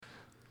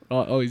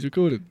Oh, he's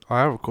recording.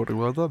 I am recording,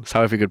 well done. That's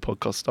how every good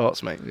podcast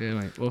starts, mate. Yeah,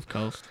 mate.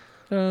 Wolfcast.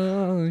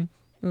 Aye.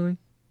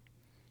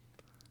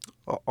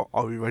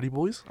 Are we ready,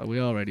 boys? Oh, we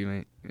are ready,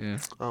 mate. Yeah.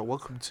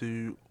 Welcome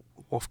to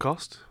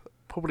Offcast.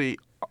 Probably,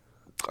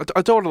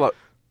 I don't want to like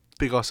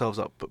big ourselves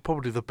up, but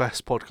probably the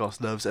best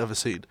podcast Nerve's ever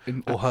seen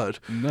or heard.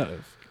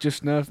 Nerve.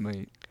 Just Nerve,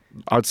 mate.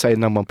 I'd say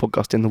number one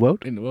podcast in the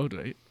world. In the world,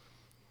 mate.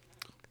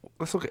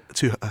 Let's not get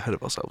too ahead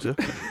of ourselves, yeah?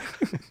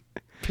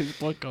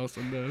 Biggest podcast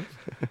on Nerve.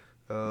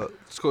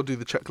 Just got to do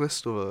the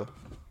checklist of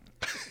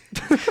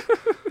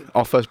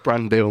Our first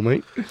brand deal,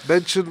 mate.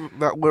 mention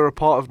that we're a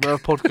part of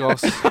Nerve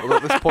Podcast, or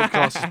that this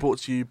podcast is brought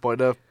to you by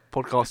Nerve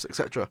Podcasts,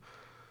 etc.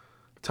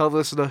 Tell the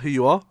listener who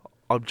you are.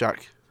 I'm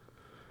Jack.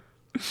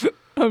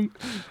 My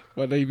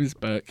name is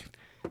Burke.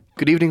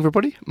 Good evening,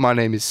 everybody. My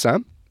name is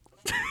Sam.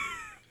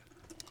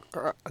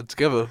 And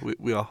together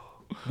we are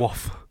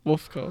Woff.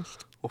 Wolfcast.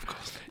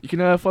 Offcast. You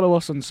can follow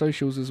us on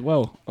socials as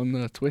well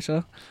on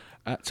Twitter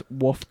at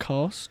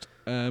Wolfcast.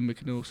 We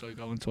can also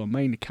go onto our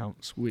main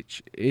accounts,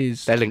 which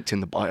is They're linked in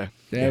the bio.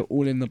 they're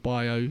all in the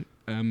bio.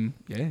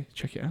 Yeah,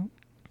 check it out.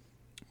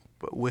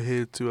 But we're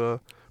here to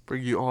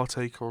bring you our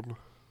take on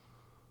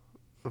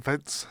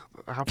events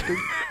that are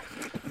happening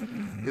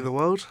in the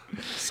world.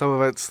 Some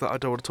events that I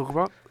don't want to talk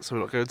about, so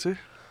we're not going to.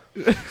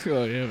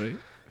 Oh yeah, mate.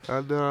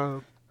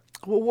 And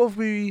what have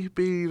we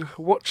been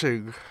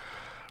watching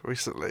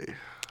recently?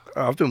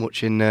 I've been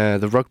watching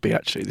the rugby,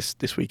 actually,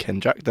 this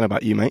weekend, Jack. Don't know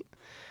about you, mate.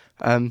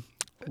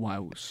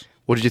 Wales.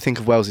 What did you think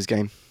of Wales's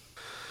game?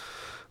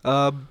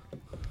 My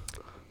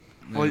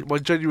No.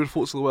 genuine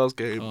thoughts on the Wales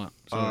game. Oh,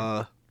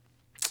 sorry.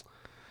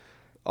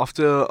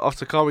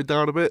 After calming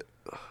down a bit,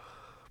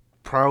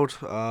 proud.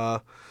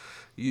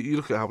 You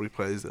look at how many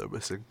players that are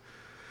missing.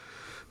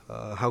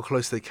 How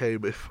close they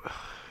came. If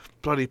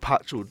bloody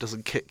Patchell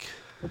doesn't kick,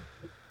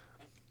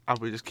 and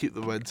we just keep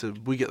the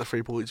momentum, we get the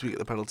 3 points, we get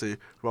the penalty,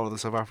 rather than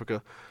South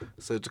Africa.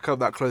 So to come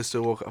that close to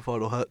a World Cup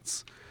final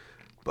hurts.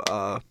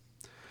 But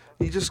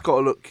you just got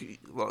to look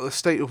like the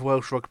state of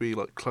Welsh rugby,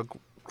 like club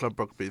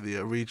rugby,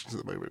 the regions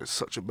at the moment is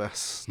such a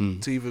mess.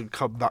 To even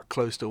come that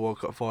close to a World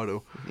Cup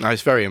final No,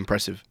 it's very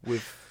impressive.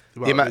 with the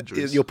The amount of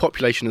injuries. your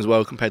population as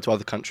well compared to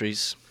other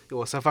countries.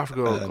 Well, South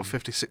Africa got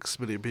 56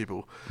 million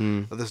people,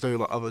 Mm. and there's no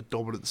like other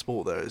dominant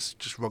sport there. It's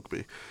just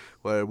rugby.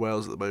 Where in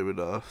Wales at the moment,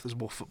 there's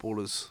more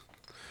footballers.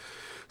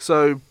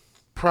 So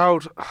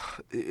proud.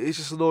 It's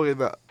just annoying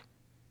that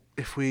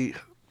if the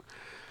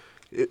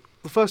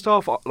first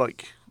half,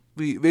 like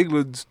the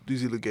England New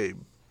Zealand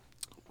game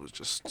was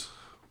just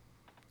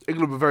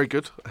England were very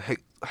good. I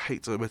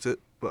hate to admit it,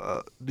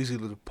 but New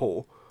Zealand were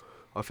poor.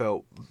 I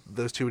felt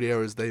there's too many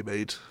errors they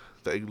made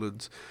that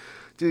England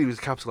didn't even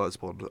capitalise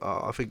upon.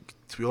 I think,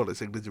 to be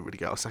honest, England didn't really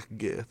get out of second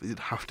gear. They didn't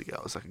have to get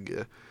out of second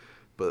gear.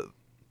 But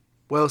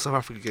Wales South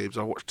Africa games,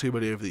 I watched too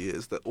many over the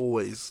years. They're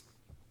always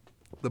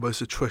the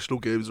most attritional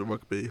games of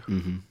rugby.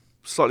 Mm-hmm.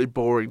 Slightly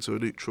boring to a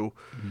neutral.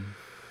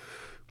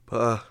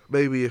 But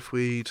maybe if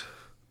we'd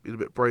been a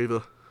bit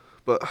braver.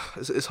 But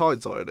it's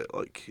hindsight, innit?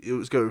 Like, it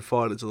was going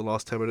fine until the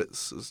last 10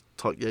 minutes. It was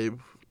a tight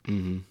game.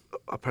 Mm-hmm.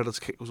 A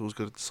penalty kick was always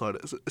going to decide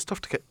it. It's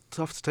tough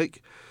to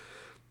take.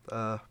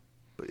 But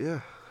yeah.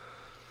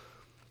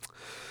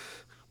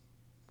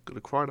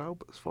 Gonna cry now,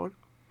 but it's fine.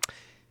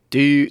 Do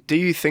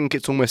you think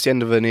it's almost the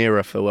end of an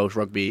era for Welsh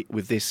rugby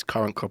with this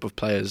current crop of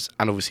players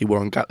and obviously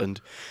Warren Gatland?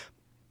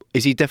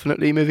 Is he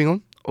definitely moving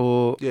on?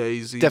 Or Yeah,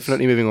 he's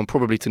definitely moving on,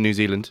 probably to New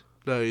Zealand?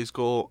 No, he's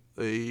got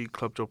a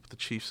club job with the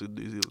Chiefs in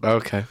New Zealand.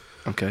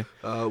 Okay.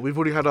 We've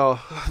already had our.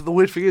 The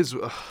weird thing is,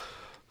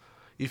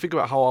 you think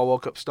about how our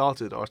World Cup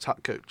started. Our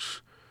attack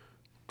coach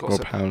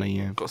Rob Howley,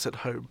 yeah. got sent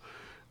home,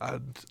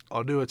 and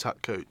our new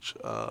attack coach,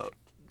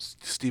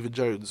 Stephen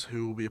Jones,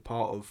 who will be a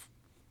part of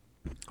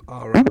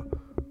our.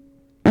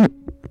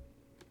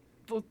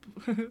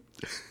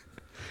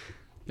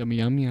 Yummy,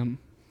 yum, yum.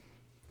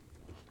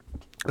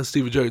 And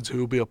Stephen Jones, who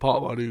will be a part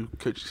of our new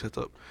coaching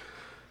setup.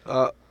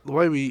 The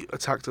way we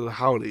attacked at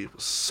Howley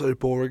was so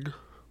boring,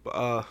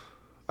 but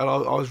and I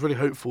was really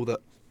hopeful that,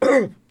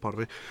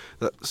 pardon me,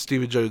 that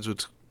Stephen Jones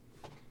would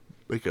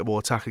make it a more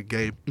attacking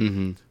game.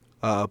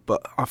 Mm-hmm.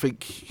 But I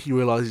think he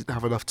realised he didn't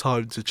have enough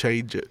time to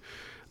change it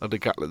under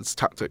Gatland's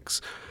tactics.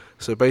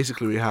 So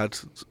basically, we had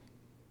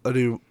a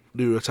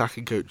new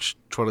attacking coach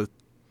trying to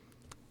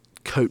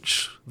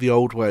coach the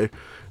old way,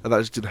 and that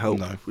just didn't help.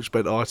 No. Which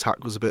meant our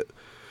attack was a bit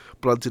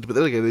blunted. But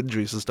then again,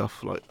 injuries and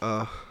stuff. Like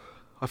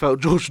I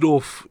felt George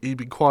North, he'd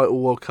been quiet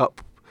all World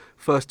Cup.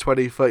 First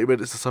 20, 30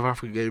 minutes of the South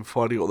African game,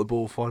 finally got the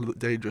ball, finally looked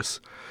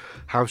dangerous.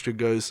 Hamstring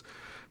goes,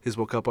 his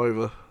World Cup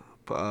over.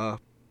 But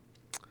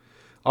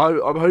I'm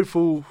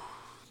hopeful.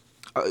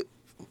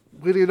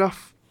 Weirdly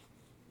enough,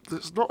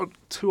 it's not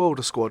too old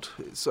a squad.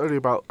 It's only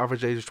about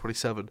average age of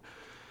 27.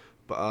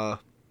 But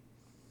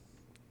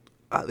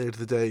at the end of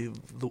the day,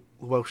 the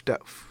Welsh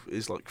depth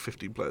is like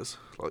 15 players.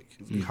 Like,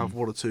 you have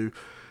one or two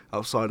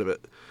outside of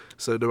it.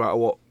 So no matter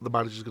what, the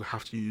manager's going to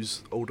have to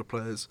use older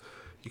players.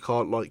 You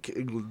can't, like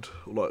England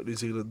or like New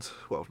Zealand,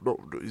 well, not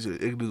New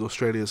Zealand, England,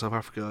 Australia, South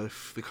Africa,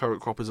 if the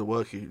current crop isn't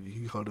working,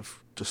 you can kind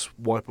of just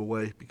wipe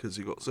away because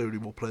you've got so many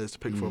more players to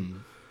pick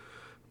from.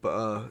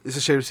 But it's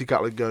a shame to see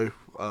Gatlin go.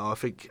 I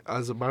think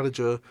as a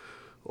manager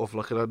of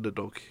like an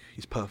underdog,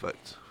 he's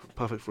perfect.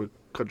 Perfect for a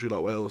country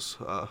like Wales.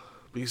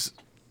 Because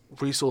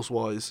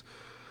resource-wise,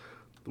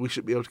 we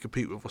should be able to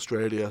compete with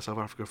Australia, South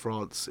Africa,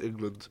 France,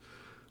 England.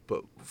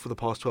 But for the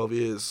past 12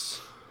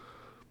 years,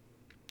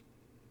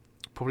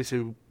 probably say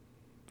in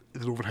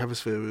the Northern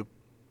Hemisphere, we're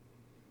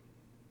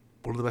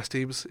one of the best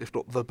teams, if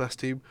not the best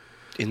team.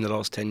 In the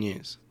last 10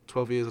 years.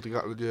 12 years, I think,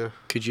 Gatlin, yeah.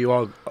 Could you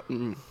argue...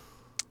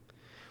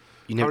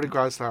 You How never many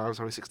Grand Slams,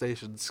 how many Six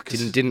Nations?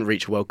 didn't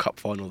reach a World Cup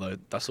final, though.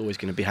 That's always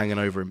going to be hanging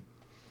over him.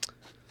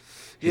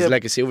 His Yeah,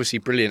 legacy, obviously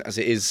brilliant as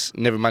it is,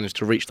 never managed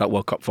to reach that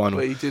World Cup final.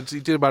 but he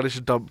did manage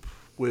to dump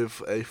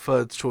with a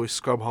third choice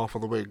scrum half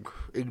on the wing,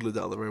 England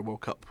out of their own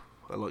World Cup.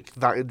 And, like,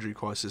 that injury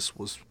crisis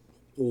was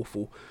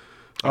awful.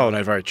 Oh,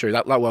 no, very true.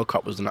 That World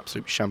Cup was an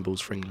absolute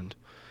shambles for England.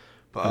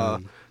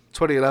 But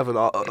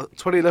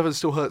 2011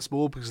 still hurts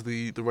more because of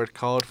the red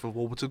card for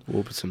Warburton,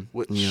 Warburton.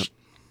 which Yeah.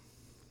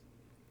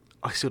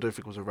 I still don't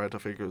think was a red. I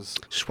think it was...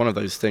 Just one of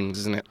those things,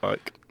 isn't it?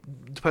 Like,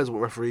 Depends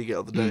what referee you get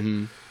on the day.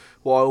 mhm.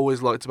 What I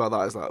always liked about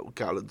that is that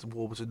Gatland and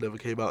Warburton never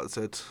came out and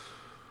said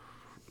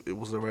it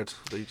wasn't a red.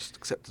 They just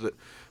accepted it.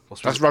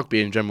 That's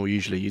rugby in general,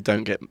 usually. You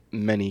don't get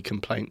many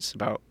complaints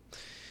about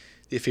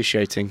the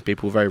officiating.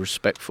 People are very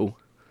respectful.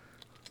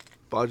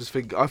 But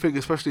I think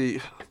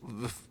especially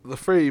the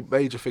three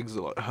major things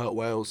that like hurt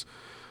Wales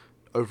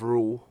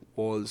overall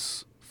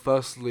was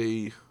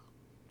firstly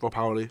Rob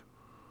Howley.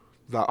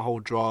 That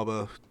whole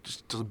drama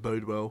just doesn't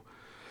bode well.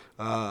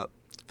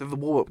 Then the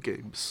warm-up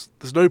games.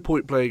 There's no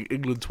point playing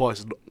England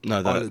twice and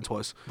No, that Ireland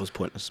twice. was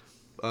pointless.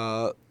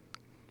 It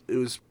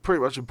was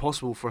pretty much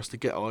impossible for us to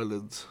get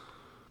Ireland.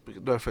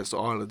 No offense to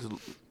Ireland,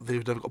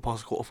 they've never got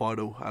past the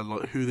quarter-final, and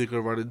like who they're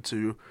going to run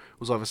into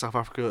was either South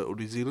Africa or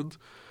New Zealand.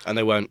 And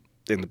they weren't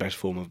in the best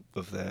form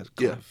of their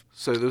kind of...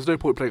 So there was no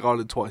point playing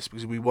Ireland twice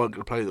because we weren't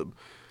going to play them.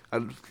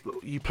 And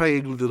you play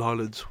England and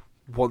Ireland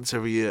once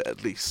every year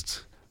at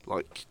least.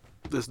 Like,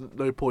 there's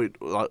no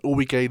point. Like, all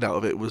we gained out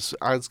of it was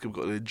Anscombe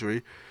got an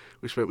injury,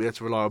 which meant we had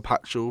to rely on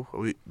Patchell.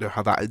 And we know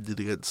how that ended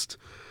against...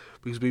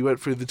 Because we went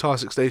through the entire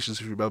Six Nations,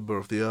 if you remember,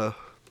 of the...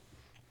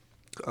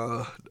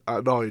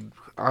 at 9,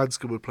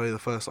 Anscombe would play the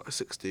first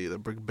 60, then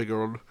bring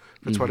Bigger on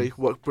for 20.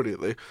 Worked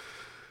brilliantly.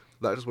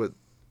 That just went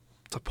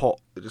to pot.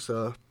 It just...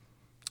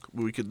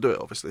 we couldn't do it,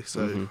 obviously.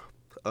 So,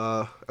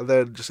 and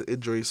then just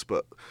injuries,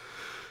 but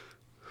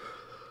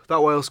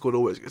that Wales squad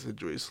always gets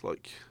injuries.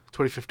 Like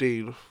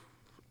 2015,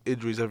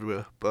 injuries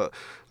everywhere. But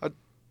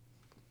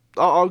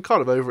I'm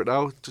kind of over it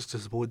now. Just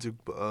disappointing,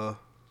 but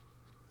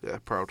yeah,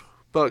 proud.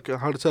 But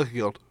how did Turkey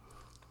get on?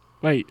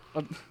 Wait,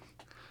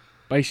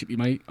 basically,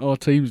 mate, our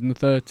team's in the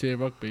third tier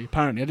rugby.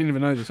 Apparently, I didn't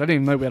even know this. I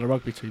didn't even know we had a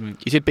rugby team, mate.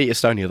 You did beat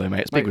Estonia, though,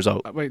 mate. It's a big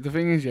result. Wait, the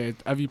thing is, yeah,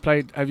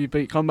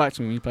 come back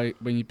to me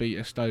when you beat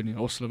Estonia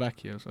or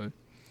Slovakia, so.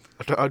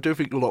 I don't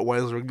think a lot of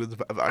Wales or England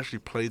have actually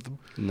played them.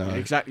 No. Yeah,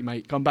 exactly,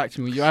 mate. Come back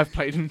to me when you have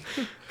played them.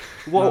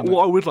 What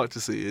I would like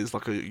to see is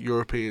like a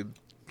European,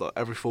 like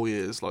every 4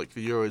 years, like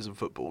the Euros in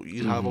football.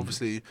 You'd have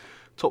obviously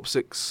top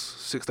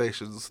Six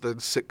Nations, then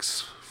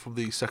 6 from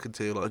the second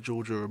tier, like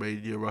Georgia,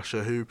 Romania,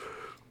 Russia, who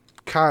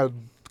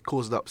can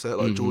cause an upset.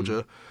 Like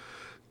Georgia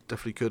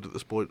definitely could at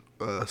this point.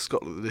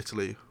 Scotland and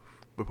Italy,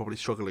 we're probably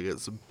struggling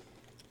against them.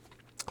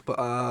 But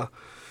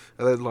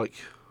and then like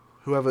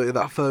whoever in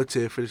that third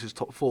tier finishes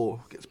top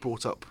 4 gets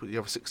brought up. You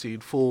have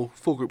 16, four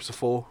groups of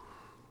 4.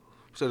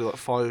 It's only like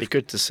 5. Be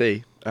good to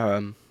see.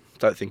 Don't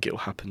think it'll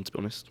happen, to be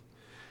honest.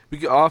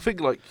 I think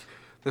like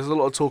there's a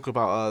lot of talk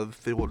about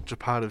they want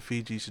Japan and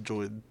Fiji to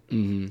join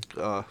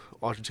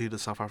Argentina,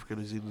 South Africa,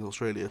 New Zealand, and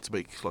Australia to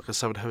make like a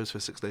 7 hemisphere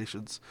Six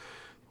Nations.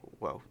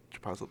 Well,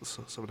 Japan's not the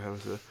 7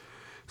 hemisphere,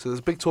 so there's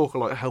big talk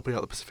of like helping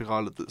out the Pacific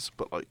Islanders,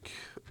 but like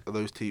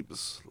those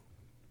teams,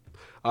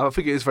 I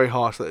think it is very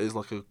harsh that it is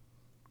like a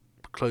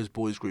closed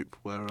boys group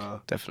where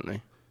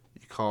Definitely.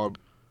 you can't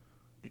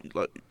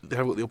like they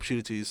haven't got the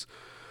opportunities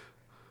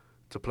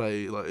to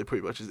play. Like it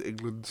pretty much is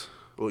England.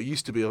 Well, it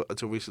used to be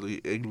until recently.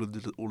 England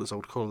did all its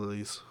old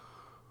colonies,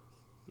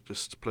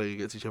 just playing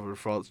against each other in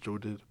France.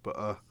 Joined in, but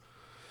I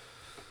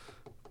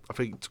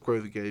think to grow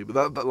the game,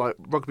 but that like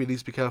rugby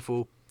needs to be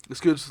careful. It's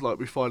good. Like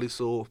we finally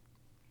saw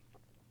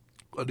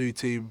a new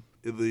team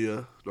in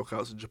the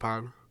knockouts in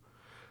Japan,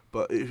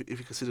 but if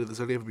you consider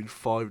there's only ever been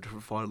 5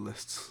 different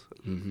finalists,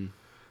 and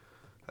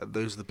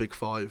those are the big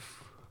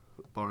 5,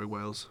 barring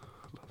Wales.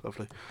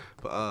 Lovely,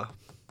 but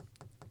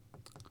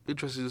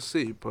interesting to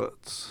see.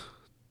 But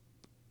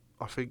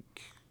I think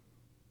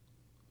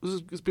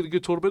it's been a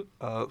good tournament.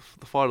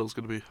 The final's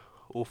going to be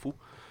awful.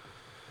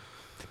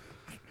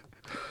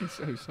 He's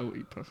so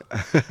salty, bro.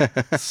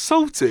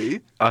 Salty?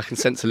 I can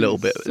sense a little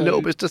bit,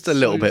 just a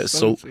little bit of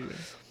salt.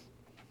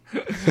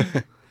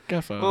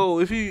 Gaffer. Well,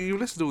 if you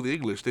listen to all the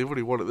English, they've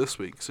already won it this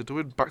week. So to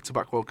win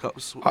back-to-back World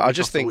Cups, I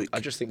just think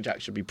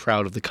Jack should be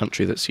proud of the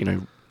country that's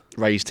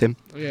raised him.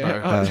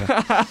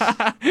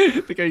 Yeah.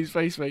 The game's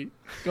face, mate.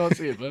 Can't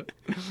see it, but.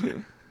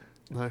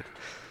 No.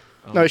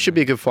 No, it should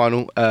be a good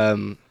final.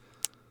 I'm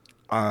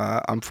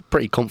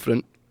pretty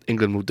confident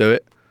England will do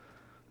it.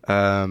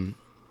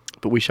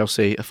 but we shall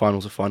see. A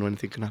final's a final,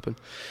 anything can happen.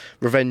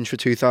 Revenge for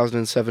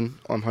 2007,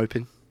 I'm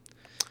hoping.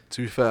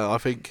 To be fair, I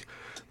think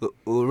the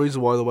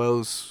reason why the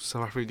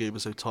Wales-South African game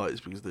is so tight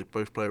is because they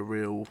both play a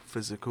real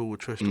physical,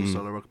 attritional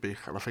style of rugby,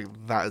 and I think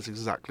that is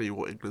exactly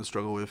what England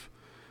struggle with.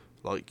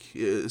 Like,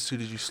 as soon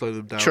as you slow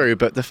them down... True,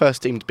 but the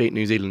first team to beat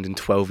New Zealand in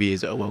 12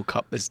 years at a World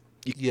Cup, but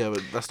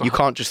that's not... You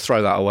can't just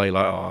throw that away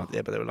like, oh,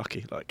 yeah, but they were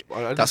lucky. Like,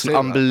 I that's an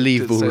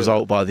unbelievable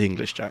result by the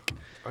English, Jack.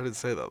 I didn't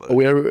say that,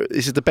 though.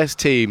 This is the best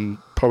team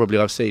probably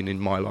I've seen in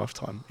my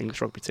lifetime,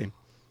 English rugby team.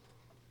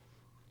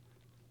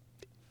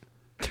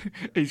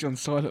 He's on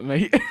silent,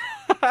 mate.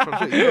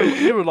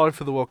 You were alive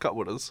for the World Cup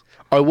winners.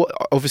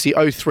 Obviously,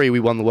 2003 we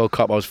won the World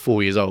Cup. I was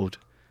 4 years old,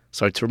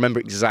 so to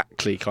remember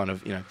exactly, kind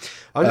of,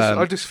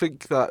 I just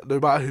think that no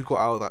matter who got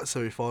out of that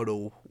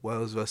semi-final,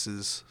 Wales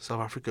versus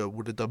South Africa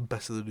would have done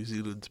better than New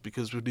Zealand,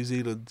 because with New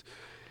Zealand,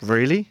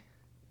 really,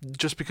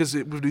 just because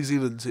with New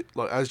Zealand,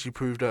 like as you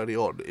proved early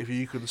on, if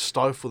you can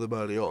stifle them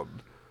early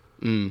on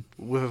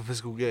with a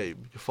physical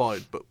game, you're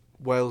fine. But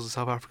Wales and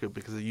South Africa,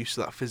 because they're used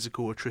to that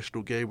physical,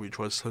 attritional game where you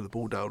try to slow the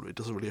ball down, it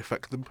doesn't really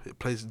affect them. It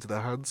plays into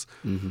their hands.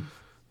 Mm-hmm.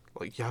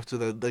 Like, you have to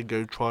then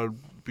go try and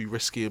be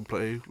risky and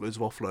play loads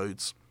of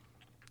offloads,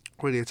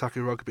 really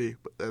attacking rugby.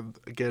 But then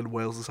again,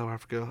 Wales and South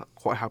Africa are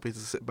quite happy to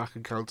sit back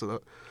and counter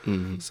that.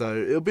 Mm-hmm. So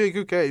it'll be a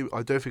good game.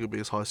 I don't think it'll be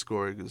as high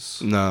scoring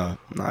as... No,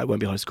 it won't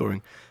be high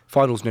scoring.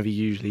 Finals never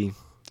usually...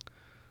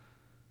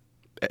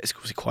 It's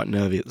obviously quite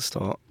nervy at the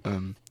start.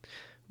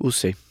 We'll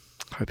see.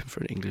 Hoping for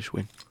an English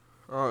win.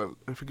 Alright,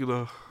 if we're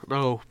going to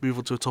now move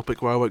on to a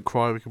topic where I won't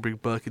cry, we can bring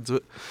Burke into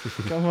it.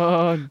 Come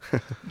on.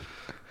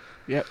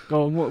 Yep,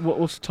 go on.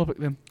 What's the topic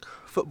then?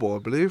 Football, I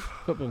believe.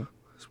 Football.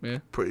 Yeah.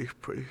 Pretty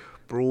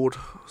broad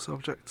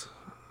subject.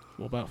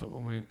 What about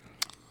football, mate?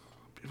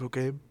 Beautiful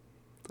game.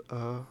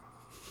 How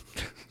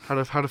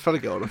did Fella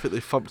get on? I think they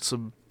thumped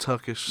some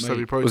Turkish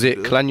semi-pro. Was it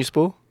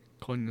Kalanyaspor?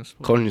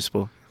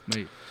 Konyaspor.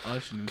 Mate, I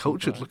shouldn't.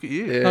 Cultured, look at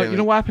you. Yeah, No, you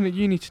know what happened at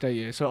uni today,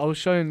 yeah? So I was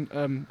showing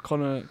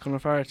Connor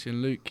Farity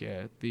and Luke,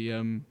 yeah,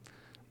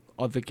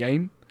 the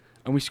game,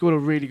 and we scored a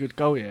really good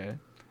goal, yeah.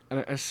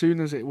 And as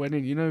soon as it went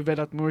in, you know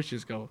Vedat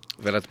Murić's goal?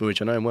 Vedat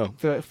Murić, I know him well.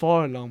 The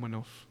fire alarm went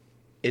off.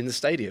 In the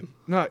stadium?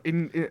 No,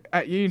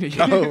 at uni.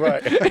 Oh,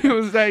 right. It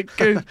was that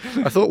good.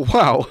 I thought,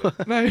 wow.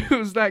 No, it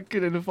was that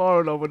good, and the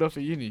fire alarm went off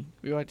at uni.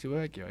 We had to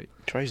argue, mate.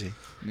 Crazy.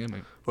 Yeah,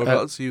 mate.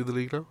 Whereabouts are you in the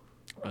league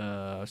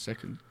now?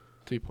 Second.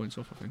 2 points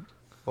off, I think.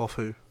 Off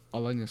who?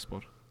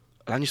 Alanyaspor.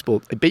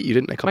 Kalanyaspor, they beat you,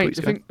 didn't they, a couple weeks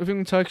ago? I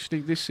think the Turkish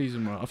league this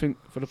season, right? I think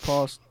for the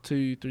past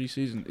 2-3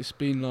 seasons, it's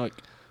been like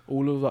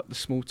all of like the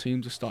small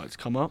teams have started to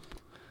come up.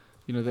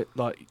 You know that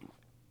like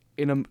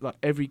in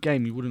every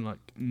game you wouldn't like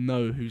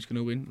know who's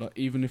gonna win. Like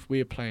even if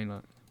we're playing,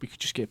 like we could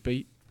just get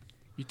beat.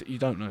 You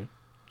don't know.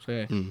 So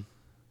yeah,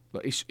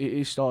 like it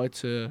is started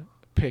to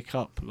pick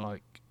up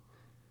like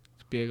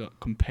to be a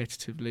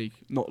competitive league.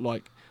 Not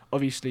like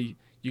obviously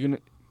you're gonna.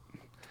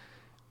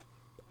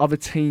 Other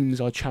teams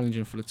are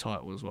challenging for the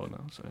title as well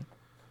now. So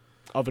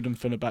other than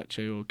Fenerbahce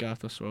or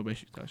Galatasaray or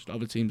Beşiktaş,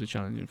 other teams are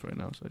challenging for it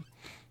now. So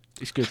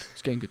it's good.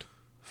 It's getting good.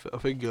 I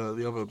think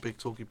the other big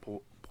talking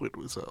point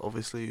was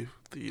obviously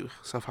the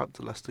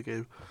Southampton-Leicester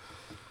game.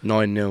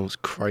 9-0 is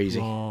crazy.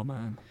 Oh,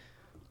 man.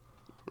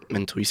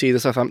 Mental. You see the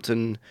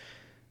Southampton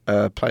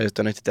players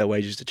donated their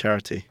wages to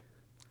charity.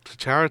 To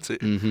charity?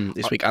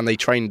 This week. And they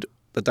trained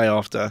the day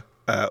after,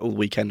 all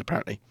weekend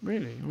apparently.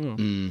 Really?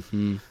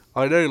 Well.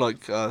 I know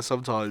like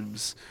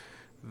sometimes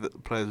the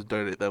players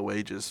donate their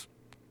wages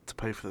to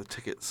pay for the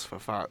tickets for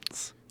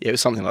fans. Yeah, it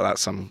was something like that,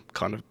 some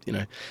kind of,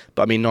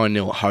 But I mean,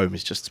 9-0 at home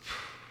is just...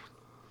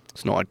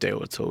 It's not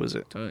ideal at all, is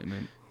it? Totally,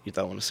 man. You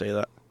don't want to see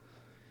that.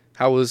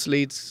 How was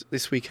Leeds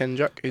this weekend,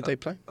 Jack? Who'd they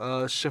play?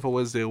 Sheffield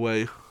Wednesday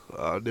away,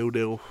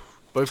 0-0.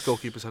 Both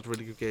goalkeepers had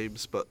really good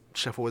games, but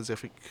Sheffield Wednesday,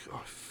 I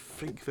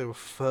think they were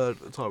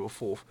third at the time, or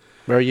fourth.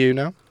 Where are you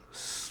now?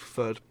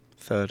 Third.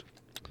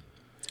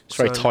 It's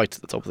very tight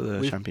at the top of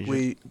the championship.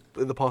 We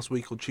in the past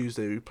week on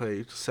Tuesday we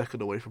played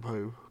second away from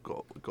home,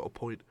 got a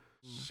point.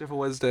 Sheffield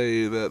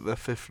Wednesday they're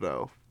fifth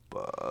now.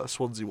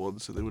 Swansea won,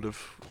 so they would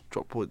have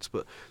dropped points.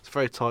 But it's a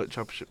very tight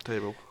championship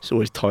table. It's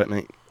always tight,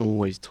 mate.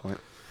 Always tight.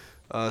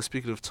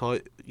 Speaking of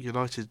tight,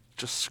 United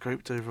just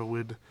scraped over a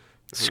win.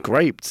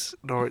 Scraped?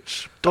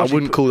 Norwich. I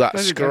wouldn't call that a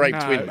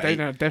scraped no, win, mate.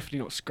 They're definitely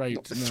not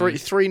scraped.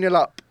 3-0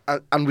 up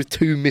and with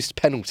 2 missed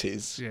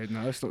penalties. Yeah,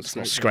 no, that's not It's scraped.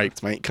 not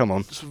scraped, mate. Come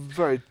on. Some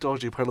very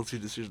dodgy penalty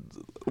decisions.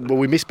 Well,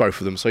 we missed both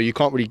of them, so you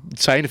can't really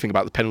say anything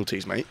about the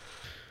penalties, mate.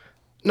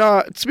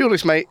 No, to be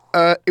honest, mate,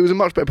 it was a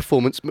much better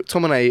performance.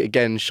 McTominay,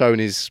 again, showing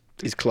his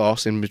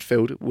class in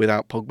midfield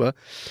without Pogba.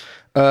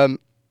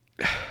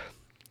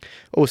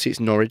 Obviously, it's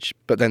Norwich,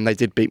 but then they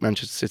did beat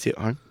Manchester City at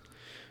home.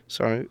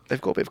 So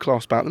they've got a bit of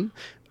class about them.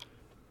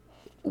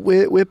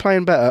 We're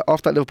playing better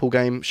after that Liverpool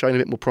game, showing a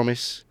bit more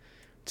promise.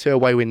 2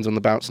 away wins on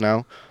the bounce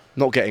now.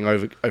 Not getting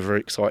over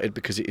excited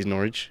because it is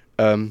Norwich.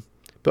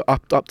 But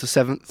up to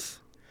 7th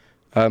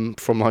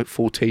from like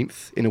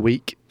 14th in a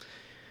week.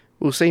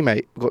 We'll see,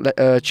 mate. We've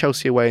got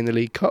Chelsea away in the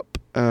League Cup.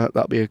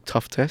 That'll be a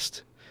tough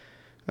test.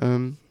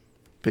 But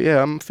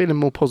yeah, I'm feeling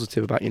more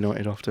positive about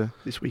United after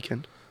this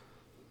weekend.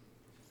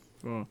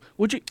 Right.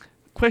 Would you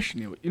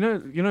question you? You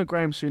know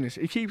Graham Souness.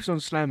 He keeps on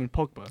slamming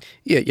Pogba.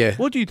 Yeah.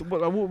 What do you?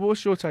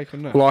 What's your take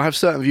on that? Well, I have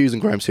certain views on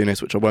Graham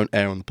Souness, which I won't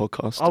air on the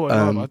podcast. I won't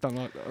either, I don't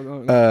like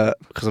that.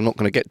 Because I'm not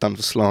going to get done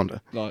for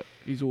slander. Like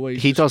he's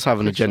always. He does have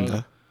an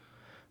agenda.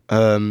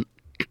 And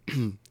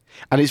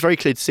it's very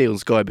clear to see on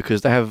Sky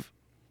because they have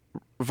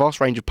a vast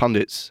range of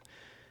pundits,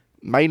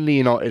 mainly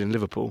United and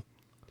Liverpool.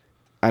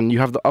 And you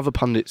have the other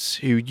pundits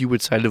who you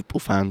would say Liverpool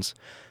fans,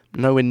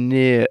 nowhere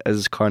near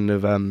as kind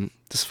of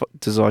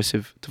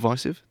divisive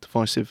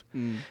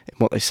in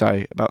what they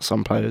say about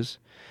some players.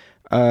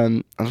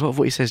 And a lot of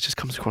what he says just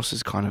comes across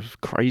as kind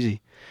of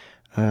crazy.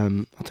 I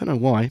don't know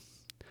why.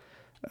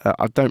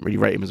 I don't really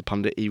rate him as a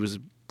pundit. He was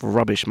a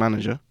rubbish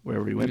manager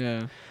wherever he went.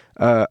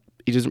 Yeah.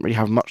 He doesn't really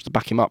have much to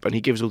back him up, and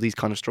he gives all these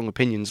kind of strong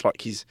opinions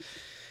like he's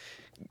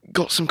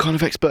got some kind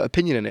of expert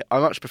opinion in it. I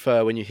much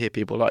prefer when you hear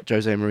people like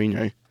Jose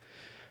Mourinho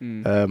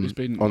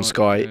on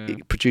Sky. Yeah.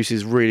 It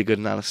produces really good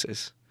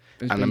analysis.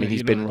 And I mean,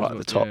 he's been right at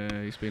the top.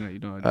 Yeah, he's been at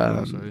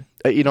United.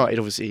 At United,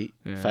 obviously,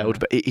 failed,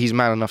 but he's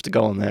man enough to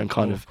go on there and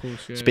kind of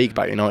speak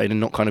about United and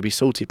not kind of be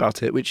salty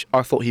about it, which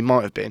I thought he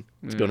might have been,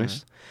 to be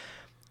honest.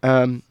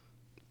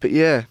 But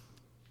yeah,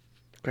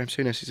 Graham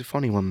Souness is a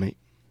funny one, mate.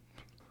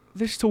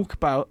 Let's talk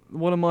about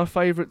one of my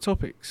favourite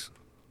topics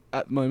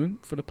at the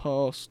moment for the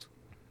past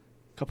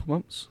couple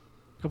months.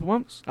 I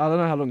don't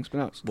know how long it's been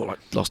out. What, like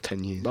last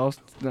 10 years?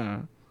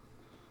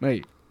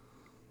 Mate.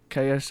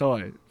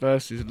 KSI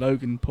versus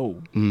Logan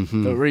Paul.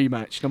 Mm-hmm. The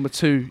rematch, number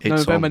 2,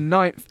 It's November on.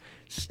 9th,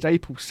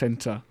 Staples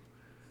Centre.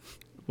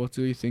 What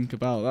do you think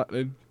about that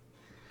then?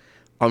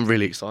 I'm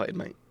really excited,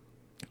 mate.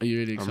 Are you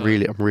really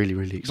excited? I'm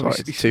really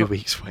excited. it's 2 not-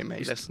 weeks away,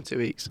 mate. Less than 2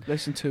 weeks.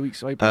 Less than 2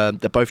 weeks away. They're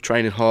both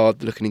training hard,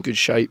 they're looking in good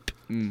shape.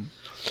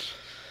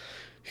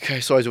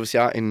 KSI's obviously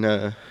out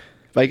in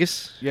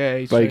Vegas. Yeah,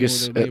 he's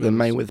Vegas training at the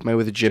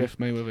Mayweather gym. Jeff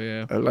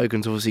Mayweather, yeah.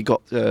 Logan's obviously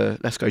got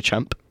Let's Go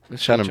champ,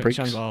 Let's Shannon go check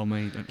Briggs. Oh,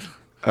 mate.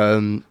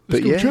 But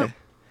Let's go yeah, champ.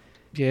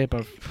 Yeah,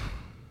 bro.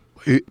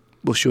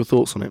 what's your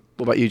thoughts on it?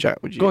 What about you,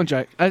 Jack? Would you Go on,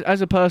 Jack.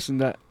 As a person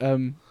that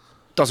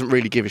doesn't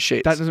really give a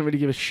shit? doesn't really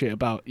give a shit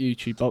about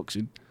YouTube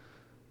boxing,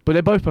 but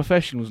they're both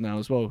professionals now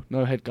as well.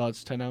 No head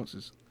guards, 10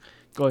 ounces.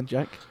 Go on,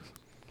 Jack.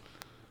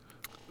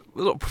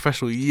 They're not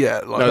professional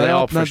yet. Like, No, they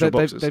are professional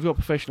boxers. They've got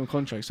professional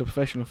contracts, a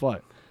professional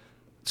fight.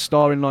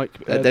 Starring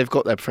like They've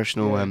got their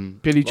professional.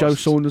 Billy Joe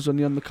bosses. Saunders on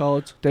the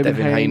undercard, Devin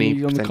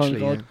Haney on the potentially,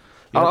 undercard.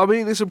 yeah. I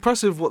mean, it's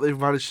impressive what they've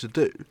managed to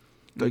do.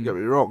 Don't get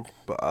me wrong,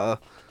 but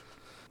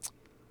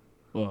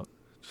What?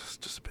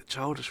 just a bit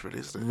childish, really,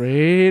 isn't it?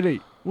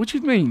 Really? What do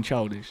you mean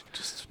childish?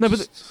 But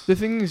the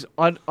thing is,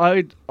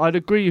 I'd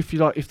agree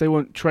if they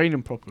weren't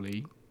training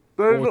properly.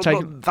 No, or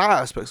not that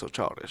aspect's not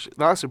childish.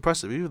 That's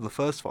impressive. Even the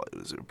first fight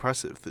was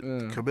impressive,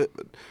 the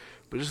commitment.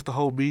 But just the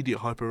whole media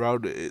hype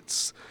around it,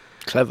 it's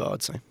Clever,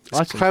 I'd say.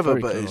 it's clever,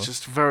 but it's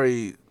just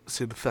very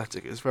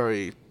synthetic. It's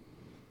very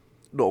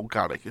not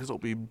organic. It's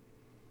not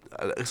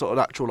an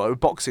actual, like,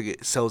 boxing.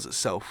 It sells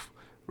itself.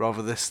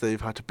 Rather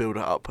they've had to build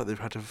it up, and they've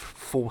had to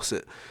force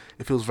it.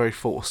 It feels very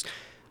forced.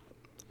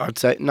 I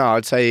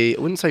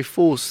wouldn't say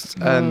forced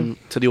to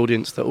the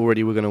audience that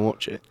already were going to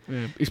watch it.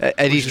 Yeah.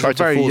 Eddie's tried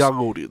to very force. young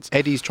audience.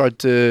 Eddie's tried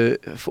to.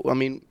 I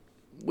mean,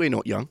 we're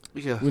not young.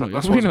 Yeah, We're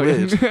that's not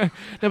what's weird.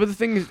 No, but the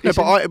thing is,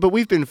 No, but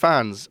we've been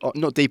fans,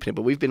 not deep in it,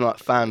 but we've been like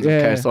fans Yeah.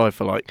 of KSI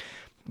for like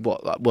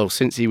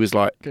since he was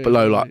like Okay,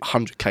 below right. like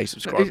 100k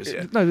subscribers.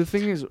 No, the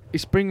thing is,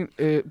 it's bringing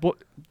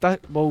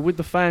with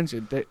the fans,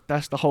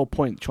 that's the whole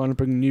point, trying to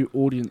bring a new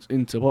audience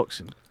into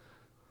boxing.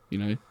 You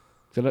know,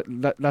 so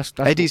that's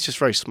Eddie's just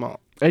very smart.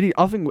 Eddie.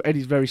 I think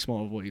Eddie's very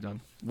smart with what he's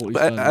done. But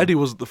Eddie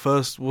wasn't the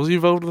first. Was he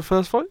involved in the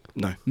first fight?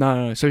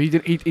 No. So he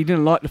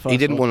didn't like the first. He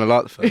didn't want to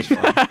like the first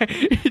fight,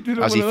 He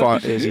didn't as wanna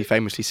he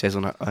famously says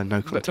on a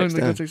no context.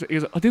 He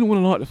was like, I didn't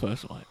want to like the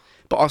first fight.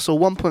 But I saw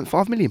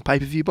 1.5 million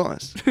pay-per-view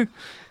buys, And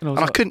and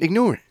I couldn't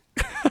ignore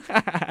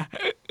it.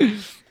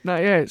 No,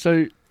 yeah.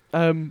 So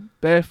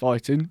they're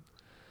fighting,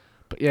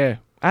 but yeah.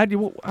 How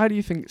do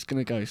you think it's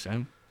gonna go,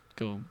 Sam?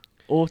 Go on.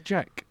 Or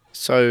Jack?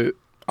 So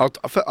I'll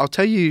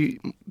tell you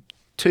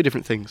two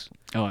different things.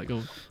 All right, go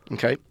on.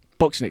 Okay,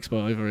 Boxing expert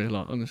over here,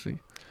 like, honestly.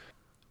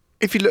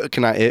 if you're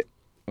looking at it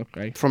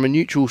Okay. from a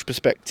neutral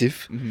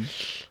perspective Mm-hmm.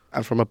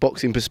 and from a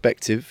boxing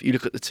perspective, you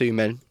look at the two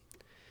men.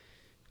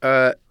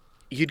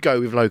 You'd go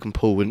with Logan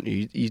Paul, wouldn't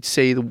you? You'd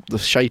see the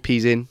shape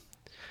he's in.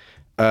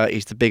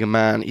 He's the bigger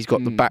man. He's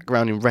got the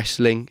background in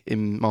wrestling,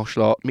 in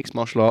mixed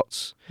martial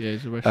arts. Yeah,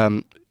 he's a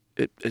wrestler.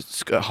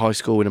 It's at high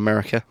school in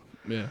America.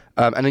 Yeah.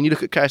 And then you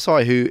look at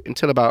KSI, who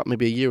until about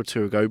maybe a year or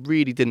two ago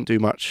really didn't do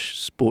much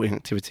sporting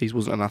activities,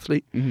 wasn't an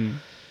athlete. Mm-hmm.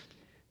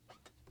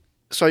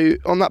 So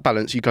on that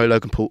balance, you go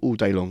Logan Paul all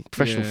day long.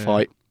 Professional Yeah.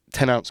 fight,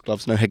 10-ounce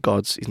gloves, no head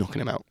guards. He's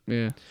knocking him out.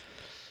 Yeah.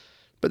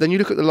 But then you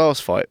look at the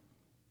last fight,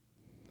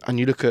 and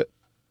you look at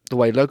the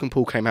way Logan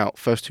Paul came out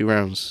first 2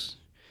 rounds.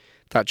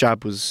 That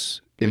jab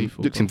was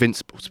Lethal, looked bro.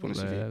 invincible, to be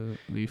honest with you.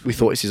 Lethal. We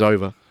thought this is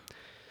over.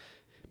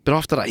 But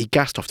after that, he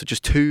gassed after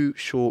just 2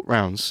 short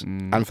rounds.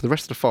 And for the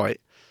rest of the fight,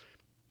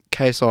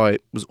 KSI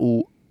was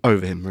all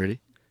over him, really.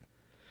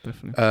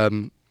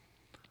 Definitely.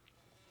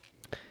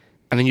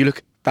 And then you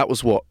look, that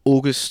was what,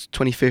 August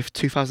 25th,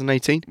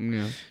 2018?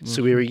 Yeah.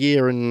 So we were a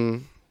year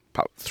and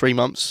about 3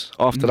 months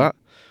after that.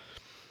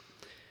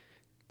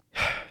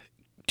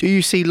 Do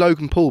you see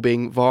Logan Paul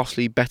being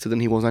vastly better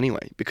than he was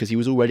anyway? Because he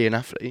was already an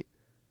athlete?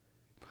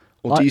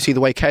 Or do you see the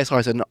way KSI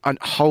is a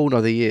whole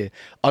other year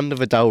under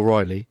Vidal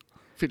Riley,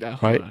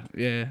 right?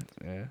 Yeah.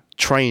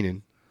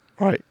 Training,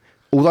 right?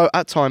 Although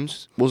at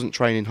times wasn't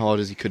training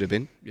hard as he could have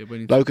been. Yeah,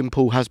 when Logan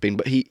Paul has been,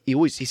 but he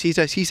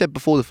said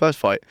before the first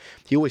fight,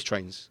 he always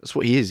trains. That's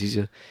what he is. He's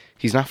an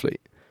athlete.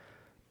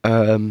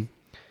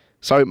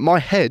 So my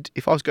head,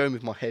 if I was going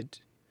with my head,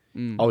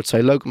 I would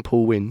say Logan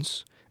Paul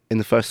wins in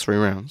the first 3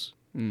 rounds.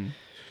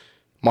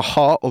 My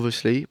heart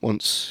obviously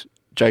wants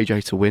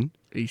JJ to win.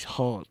 He's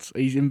hot.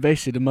 He's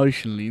invested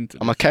emotionally into.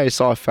 I'm a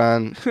KSI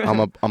fan.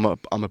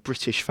 I'm a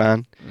British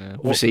fan. Yeah,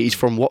 Obviously, he's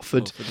from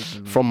Watford.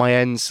 From my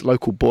ends,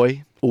 local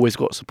boy. Always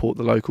got to support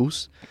the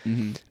locals.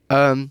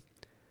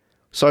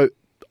 So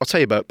I'll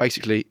tell you about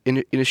basically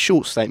in a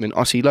short statement.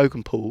 I see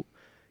Logan Paul.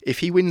 If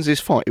he wins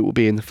this fight, it will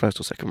be in the first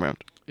or second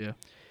round. Yeah.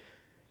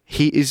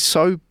 He is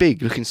so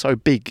big, looking so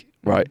big,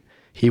 right?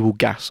 He will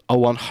gas.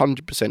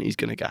 100% he's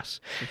going to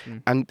gas.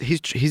 Definitely. And he's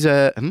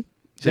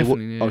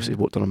Definitely, yeah. Obviously,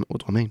 what do I mean?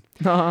 What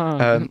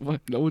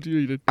do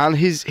you mean? And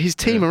his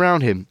team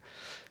around him,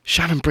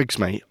 Shannon Briggs,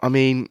 mate. I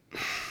mean,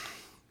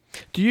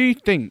 do you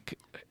think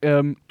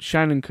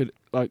Shannon could,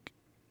 like,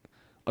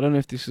 I don't know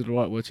if this is the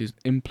right word, is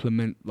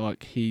implement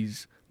like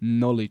his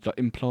knowledge, like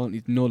implant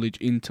his knowledge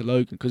into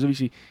Logan? Because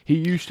obviously he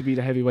used to be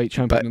the heavyweight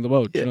champion of the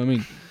world. Do you know what I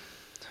mean?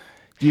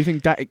 Do you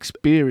think that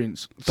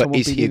experience? But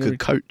is he a good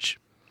coach?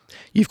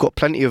 You've got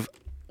plenty of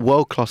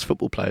world-class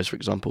football players, for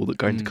example, that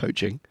go into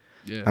coaching,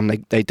 and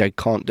they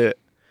can't do it.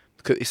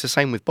 Because it's the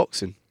same with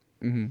boxing.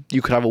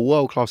 You could have a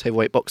world-class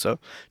heavyweight boxer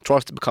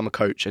tries to become a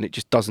coach, and it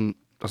just doesn't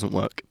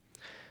work.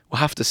 We'll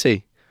have to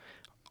see.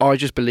 I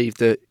just believe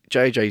that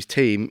JJ's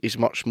team is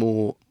much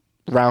more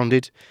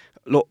rounded.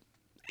 Look,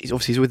 he's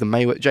with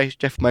the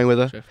Jeff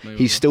Mayweather.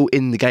 He's still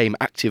in the game,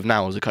 active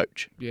now as a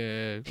coach.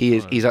 Yeah, he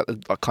is. He's at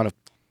the kind of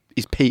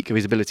his peak of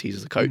his abilities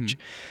as a coach.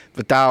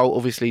 Vidal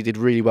obviously did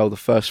really well the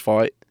first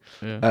fight,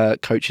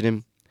 coaching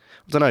him.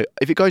 I don't know,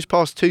 if it goes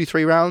past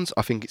 2-3 rounds,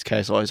 I think it's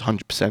KSI's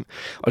 100%.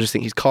 I just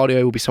think his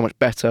cardio will be so much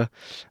better.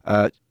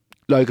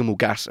 Logan will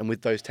gas, and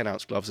with those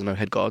 10-ounce gloves and no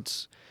head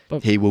guards,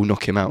 he will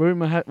knock him out.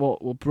 Rumor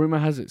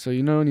has it. So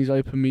in his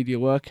open media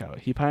workout,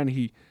 he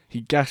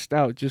gassed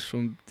out just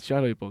from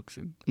shadow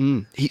boxing.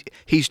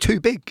 He's too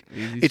big.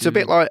 It's a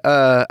bit like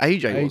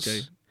AJ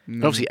was.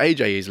 And obviously,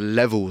 AJ is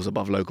levels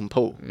above Logan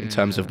Paul in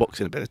terms of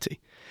boxing ability.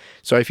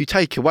 So if you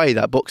take away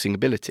that boxing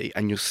ability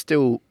and you're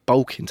still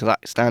bulking to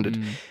that standard,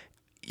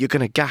 you're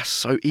going to gas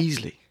so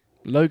easily.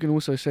 Logan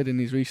also said in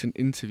his recent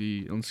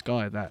interview on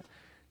Sky that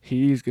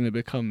he is going to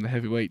become the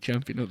heavyweight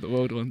champion of the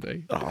world one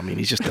day. Oh, I mean,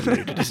 he's just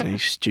deluded, isn't he?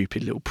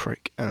 Stupid little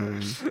prick.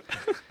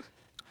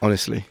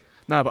 Honestly.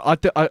 No, but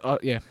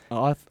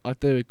I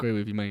do agree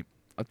with you, mate.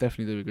 I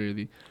definitely do agree with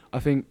you. I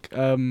think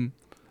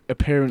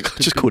appearance. I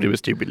just called him a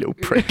stupid little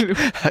prick.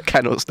 I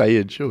cannot stay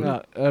in,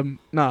 sure.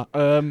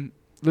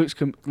 Looks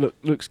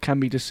can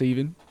be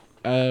deceiving.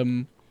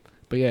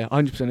 But yeah,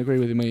 100% agree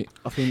with you, mate.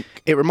 I think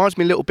it reminds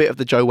me a little bit of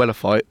the Joe Weller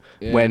fight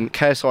when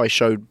KSI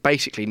showed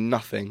basically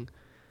nothing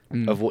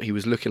of what he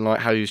was looking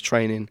like, how he was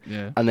training,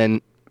 and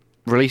then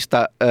released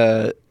that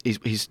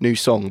his new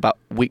song about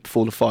a week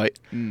before the fight,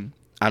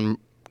 and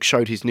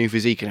showed his new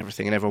physique and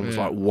everything, and everyone was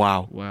like,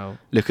 wow,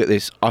 look at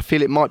this. I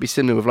feel it might be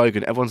similar with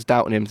Logan. Everyone's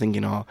doubting him,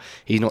 thinking,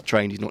 he's not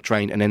trained,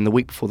 and then the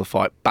week before the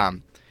fight,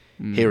 bam,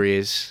 here he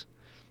is,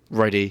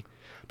 ready.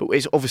 But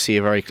it's obviously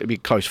a very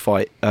big close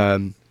fight.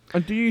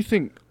 And do you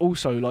think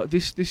also, like,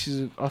 this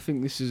is, I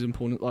think this is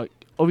important, like,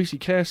 obviously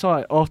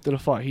KSI, after the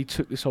fight, he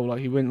took this whole, like,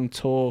 he went on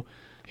tour,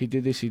 he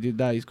did this, he did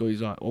that, he's got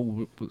his, like,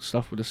 all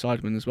stuff with the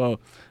Sidemen as well,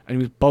 and he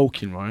was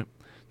bulking, right?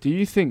 Do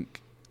you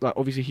think, like,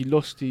 obviously he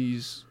lost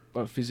his,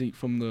 like, physique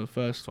from the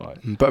first fight?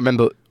 But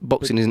remember,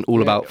 boxing isn't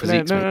all about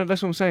physique. No,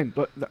 that's what I'm saying,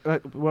 but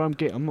what I'm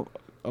getting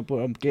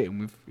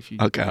with, if you...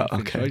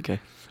 Okay.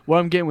 What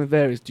I'm getting with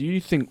there is, do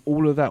you think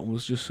all of that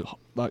was just,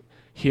 like,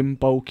 him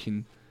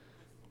bulking?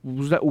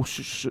 Was that all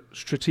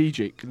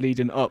strategic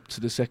leading up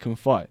to the second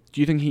fight? Do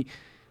you think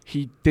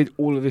he did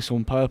all of this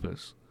on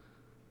purpose?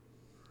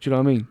 Do you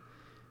know what I mean?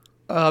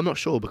 I'm not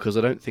sure, because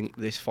I don't think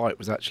this fight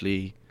was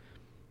actually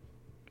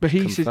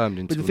confirmed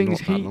until not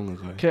that long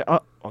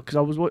ago. Because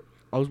I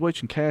was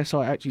watching,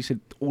 KSI actually said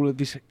all of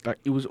this, like,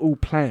 it was all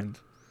planned.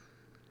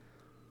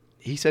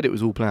 He said it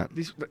was all planned.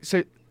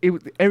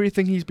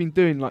 Everything he's been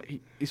doing, like,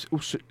 it's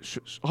all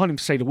I can't even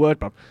say the word,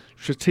 but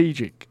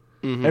strategic.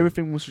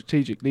 Everything was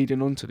strategic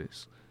leading on to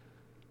this.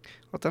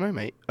 I don't know,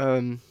 mate.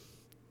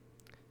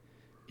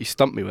 You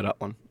stumped me with that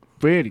one.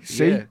 Really?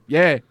 See?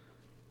 Yeah.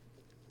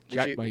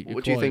 Jack, mate,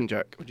 what do you think,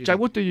 Jack?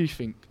 What do you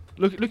think?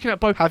 Looking at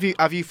both... Have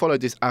you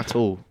followed this at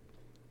all?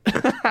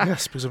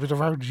 Yes, because I've been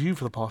around you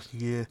for the past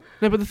year.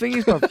 No, but the thing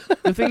is,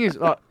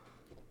 like,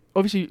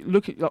 obviously,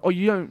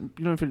 you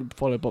don't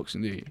follow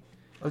boxing, do you?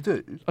 I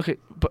do.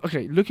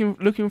 Okay,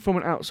 looking from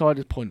an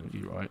outsider's point of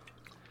view, right?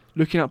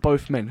 Looking at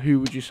both men, who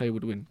would you say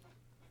would win?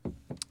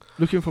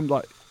 looking from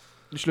like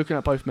just looking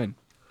at both men.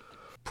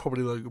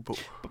 Probably Logan Paul.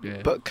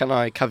 Yeah, But can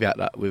I caveat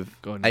that with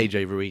go on.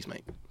 AJ Ruiz,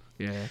 mate?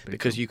 Yeah, big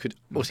Because time. you could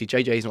obviously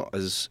JJ's not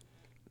as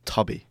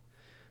tubby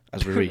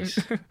as Ruiz,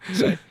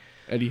 so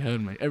Eddie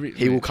Hearn, mate.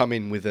 he will come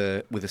in with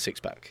a six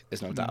pack.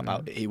 There's no doubt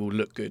about it. He will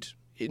look good.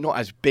 Not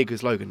as big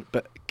as Logan,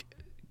 but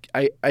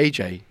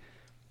AJ,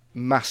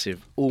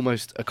 massive,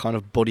 almost a kind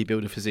of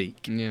bodybuilder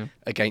physique Yeah,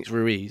 against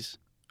Ruiz,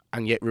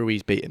 and yet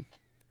Ruiz beat him.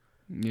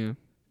 yeah.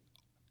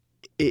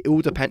 It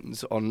all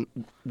depends on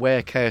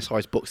where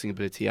KSI's boxing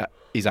ability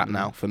is at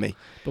now for me.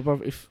 But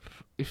bruv,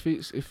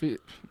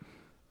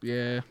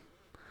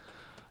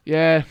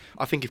 yeah.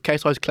 I think if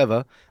KSI's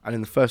clever and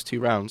in the first 2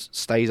 rounds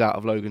stays out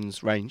of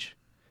Logan's range,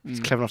 he's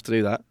clever enough to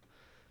do that,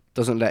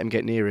 doesn't let him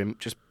get near him,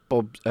 just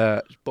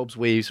bobs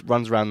weaves,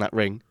 runs around that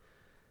ring,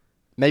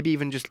 maybe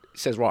even just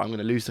says, right, I'm going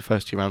to lose the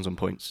first 2 rounds on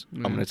points.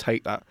 I'm going to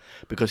take that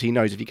because he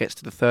knows if he gets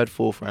to the 3rd,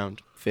 4th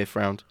round, 5th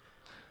round,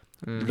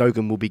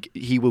 Logan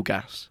will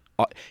gas.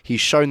 He's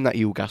shown that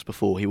he will gas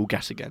before. He will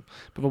gas again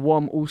But what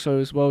I'm also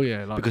as well,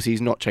 yeah, like because he's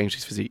not changed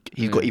his physique.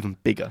 He's got even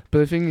bigger. But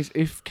the thing is,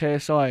 if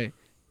KSI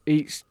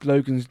eats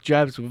Logan's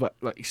jabs without,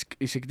 like,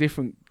 it's a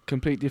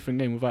complete different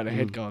game without the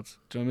head guards.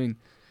 Do you know what I mean?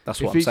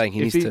 That's If what I'm saying. He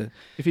needs to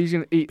If he's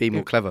gonna eat, be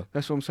more clever.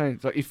 that's what I'm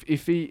saying. Like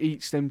if he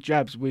eats them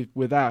jabs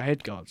without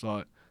head guards,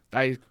 like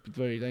that is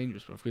very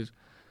dangerous, bro. Because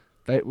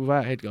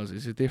without head guards,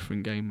 it's a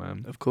different game,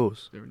 man. Of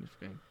course. Different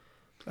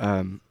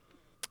game.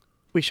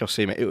 We shall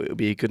see, mate. It'll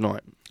be a good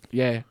night.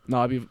 Yeah,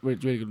 no, it'd be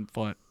really good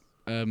fight.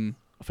 I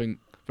think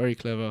very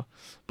clever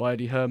by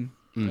Eddie Hearn.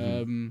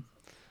 Mhm.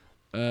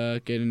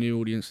 Getting a new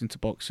audience into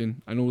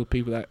boxing, and all the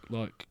people that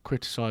like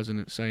criticising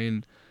it,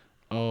 saying,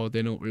 "Oh,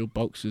 they're not real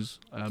boxers."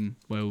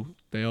 Well,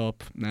 they are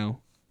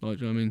now. Like,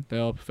 do you know what I mean? They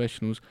are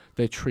professionals.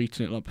 They're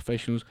treating it like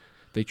professionals.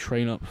 They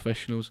train like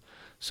professionals.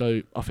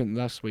 So I think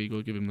that's where you got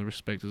to give them the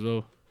respect as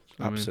well. Do you know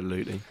what I mean?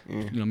 Absolutely. Yeah.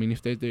 You know what I mean?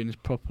 If they're doing this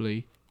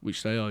properly,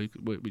 which they are,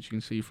 which you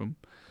can see from.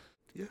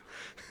 Yeah.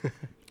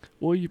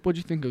 What do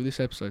you think of this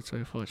episode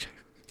so far, Jake?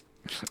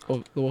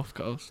 Of the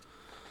Wafflecast?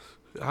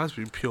 It has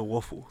been pure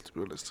waffle, to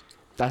be honest.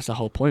 That's the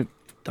whole point.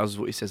 Does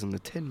what he says on the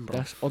tin, bro.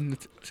 That's on the.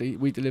 See,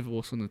 we deliver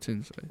what's on the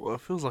tin. So. Well,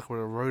 it feels like we're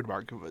at a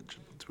roadman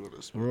convention, to be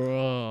honest.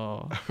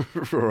 Raw.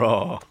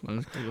 Raw.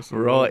 Let's give us a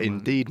Raw road, man.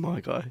 indeed, my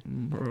guy.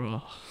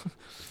 Raw.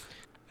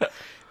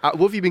 What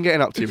have you been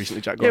getting up to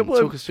recently, Jack? Go on,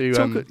 talk us through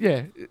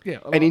yeah.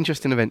 any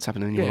interesting events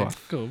happening in your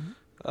life. Cool.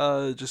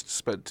 Just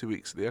spent 2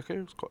 weeks in the Echo.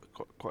 It was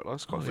quite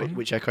nice, quite Oh, fun. yeah.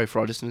 Which Echo for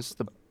our listeners?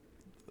 The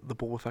The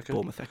Bournemouth Echo.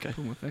 Bournemouth Echo.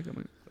 Cool, thank you,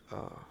 mate.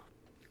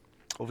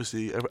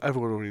 Obviously,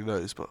 everyone already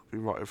knows, but I've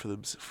been writing for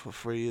them for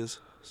 3 years.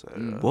 So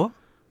What?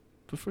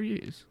 For 3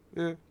 years.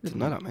 Yeah, Didn't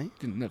know that, mate.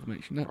 Didn't never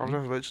mention that. I've mate.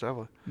 never mentioned it,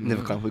 have I?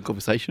 Never come up with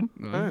conversation.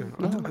 No,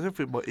 I don't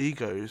think my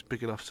ego is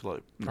big enough to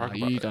like No, brag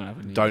about you it. don't have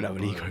an ego. Don't have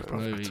an ego, No bro,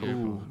 at ego all.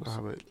 problems. I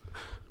haven't.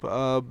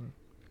 But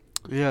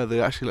yeah, they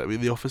actually let me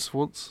in the office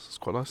once. It's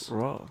quite nice.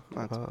 Raw.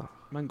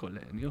 Man got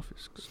let in the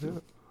office. Yeah.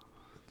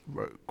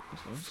 Wrote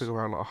That's nice. figure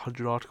around like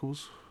 100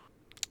 articles.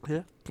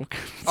 Yeah.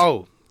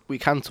 Oh, we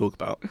can talk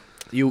about.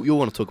 You'll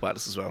want to talk about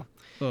this as well.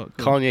 Oh,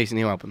 cool. Kanye's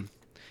new album.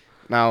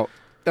 Now,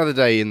 the other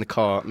day in the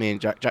car, me and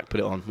Jack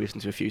put it on. We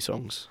listened to a few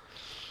songs.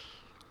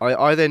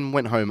 I then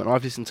went home and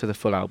I've listened to the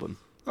full album.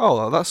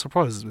 Oh, that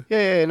surprises me.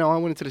 Yeah, no, I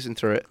wanted to listen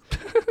through it,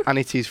 and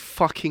it is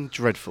fucking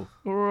dreadful.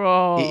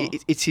 Raw.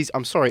 It is.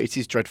 I'm sorry, it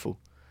is dreadful.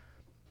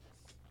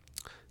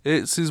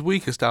 It's his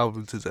weakest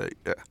album to date.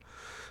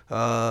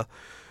 Yeah.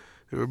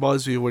 It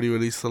reminds me of when he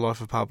released The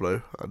Life of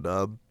Pablo, and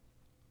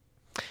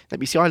Let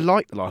me see. I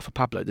like The Life of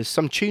Pablo. There's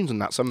some tunes on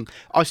that.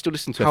 I still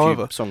listen to a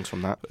However, few songs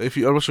from that.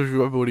 I'm not sure if you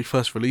remember when he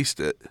first released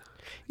it.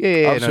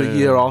 Yeah, Up to a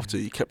year after,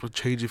 he kept on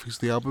changing things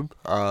to the album.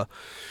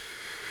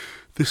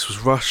 This was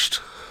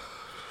rushed.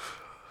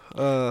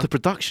 The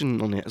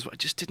production on it as well, it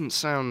just didn't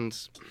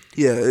sound.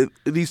 Yeah,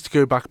 it needs to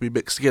go back and be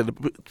mixed again.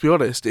 But to be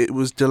honest, it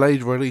was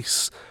delayed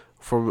release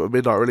from a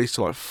midnight release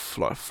to like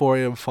 4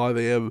 a.m, 5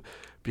 a.m,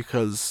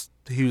 because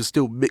he was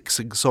still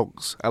mixing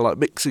songs. And like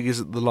mixing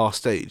isn't the last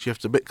stage. You have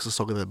to mix a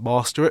song and then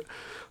master it.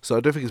 So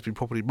I don't think it's been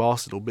properly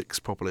mastered or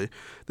mixed properly.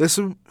 I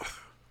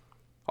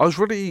was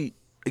really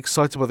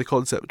excited by the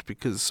concept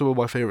because some of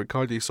my favourite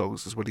Kanye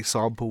songs is when he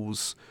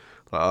samples.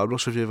 I'm not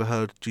sure if you ever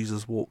heard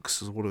Jesus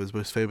Walks as one of his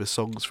most famous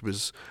songs from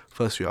his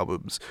first few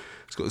albums.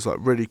 It's got this like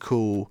really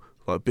cool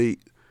like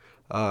beat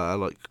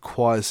and like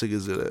choir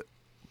singers in it,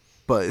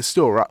 but it's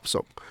still a rap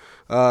song.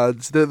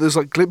 There's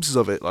like glimpses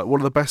of it. Like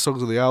one of the best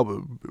songs on the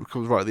album, it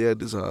comes right at the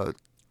end, is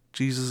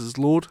Jesus is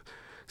Lord.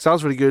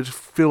 Sounds really good.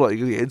 Feel like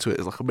you're gonna get into it.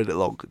 It's like a minute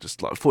long,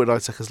 just like 49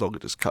 seconds long.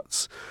 It just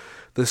cuts.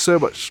 There's so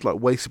much like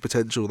wasted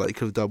potential that he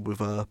could have done with.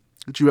 Do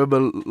you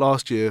remember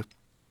last year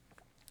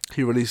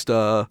he released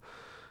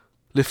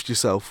Lift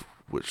Yourself,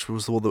 which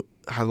was the one that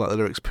had like the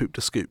lyrics "poop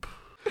to scoop."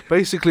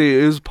 Basically,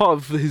 it was part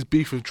of his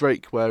beef with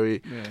Drake, where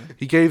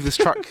he gave this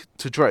track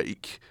to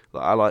Drake,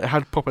 like it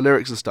had proper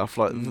lyrics and stuff.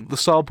 Like the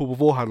sample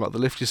beforehand, like the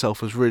 "Lift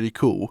Yourself" was really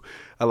cool,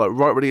 and like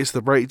right when it gets to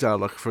the breakdown,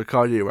 like for a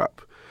Kanye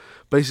rap,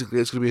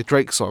 basically it's going to be a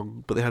Drake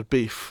song, but they had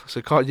beef.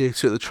 So Kanye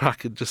took the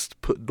track and just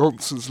put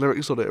nonsense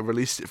lyrics on it and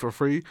released it for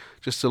free,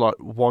 just to like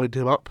wind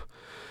him up.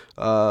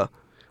 I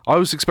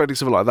was expecting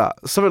something like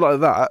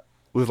that,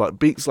 with like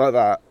beats like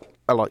that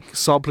and like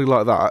sampling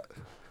like that.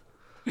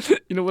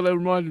 You know what that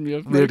reminded me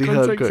of? Nearly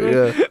heard go,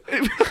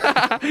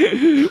 yeah.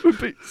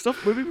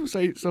 When people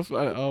say stuff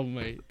like that, oh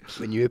mate,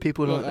 When you hear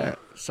people like that,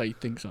 say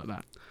things like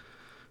that.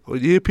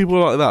 When you hear people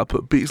like that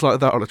put beats like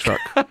that on a track,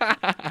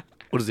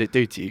 what does it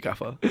do to you,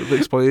 Gaffer? it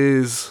makes my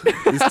ears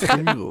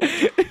tingle.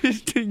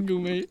 It's tingle,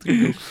 mate.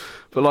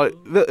 But like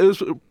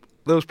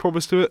there was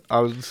promise to it,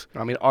 and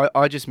I mean,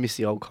 I just miss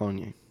the old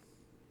Kanye.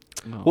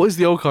 Oh, what is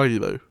the old Kanye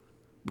though?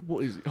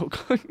 what is it? Oh,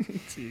 God,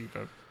 to you,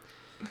 bro.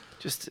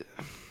 Just,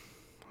 I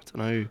don't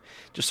know,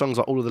 just songs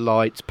like All of the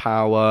Lights,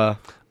 Power,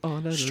 Oh,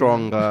 no,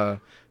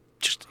 Stronger,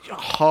 just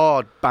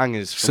hard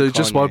bangers. From So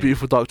just My Kanye.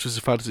 Beautiful Dark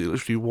Twisted Fantasy,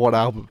 literally one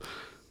album.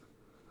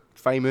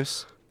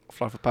 Famous,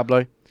 Fly for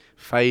Pablo,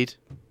 Fade,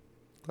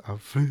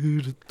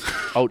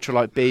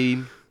 Ultralight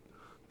Beam,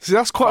 See,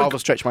 that's quite. Father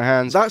Stretch My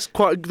Hands. That's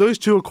quite. Those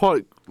two are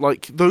quite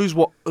like those.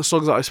 What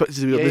songs that I expected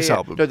to be on this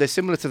album? No, they're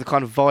similar to the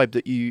kind of vibe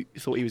that you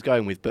thought he was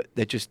going with, but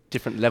they're just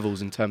different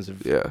levels in terms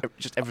of Yeah.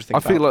 just everything. I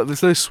about feel it. like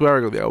there's no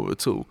swearing on the album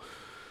at all.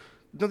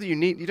 Not that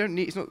you don't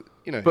need. It's not,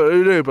 you know. But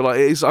no, but like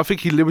it's, I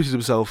think he limited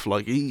himself.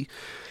 Like he.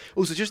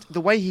 Also, just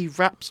the way he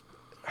raps,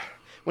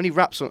 when he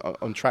raps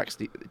on tracks,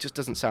 it just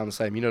doesn't sound the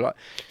same. You know, like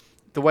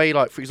the way,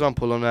 like for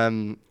example,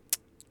 on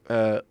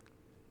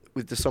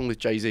with the song with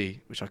Jay-Z,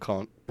 which I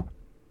can't.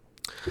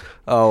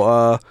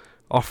 Oh,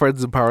 Our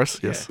Friends in Paris.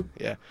 Yes.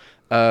 Yeah.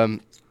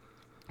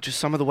 Just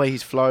some of the way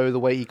his flow, the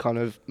way he kind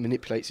of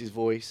manipulates his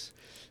voice.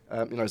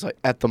 You know, it's like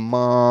at the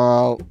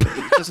mall.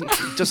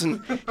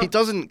 He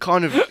doesn't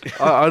kind of.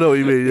 I know what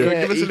you mean. Yeah.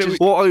 Yeah, Give us a he little-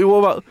 just- What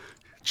about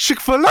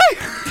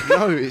Chick-fil-A?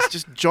 no, it's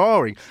just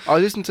jarring. I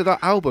listened to that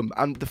album,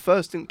 and the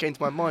first thing that came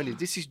to my mind is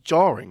this is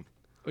jarring.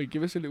 Wait,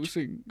 give us a little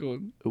sing. Go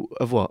on.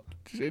 Of what?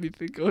 Just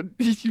anything. Go on.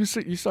 You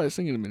started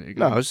singing a minute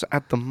ago. No, it's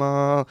at the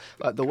mall.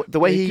 Like the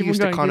way Yeah, he keep on used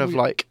to going, kind keep of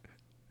on- like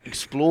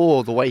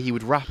explore the way he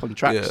would rap on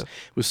tracks Yeah.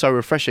 was so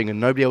refreshing, and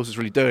nobody else was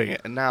really doing it.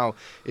 And now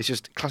it's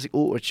just classic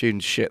auto-tune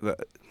shit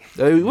that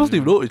It wasn't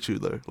even auto-tune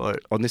though. Like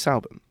on this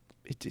album,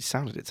 it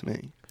sounded it to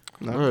me.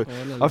 No. no.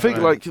 Oh, no, I think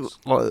no. like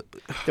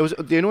There was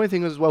the annoying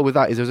thing as well with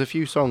that is there was a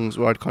few songs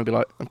where I'd kind of be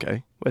like,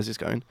 okay, where's this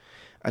going?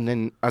 And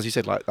then, as you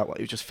said, like that, like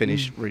it would just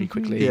finish really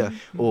quickly. Yeah.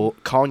 Or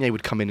Kanye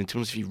would come in and, to be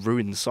honest, if you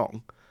ruin the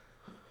song,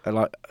 and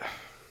like,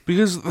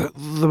 because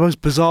the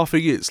most bizarre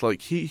thing is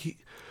like he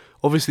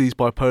obviously he's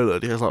bipolar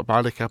and he has like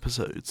manic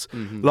episodes.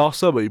 Last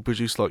summer he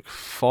produced like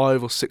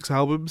 5 or 6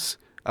 albums,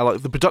 and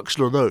like the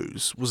production on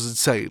those was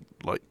insane.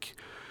 Like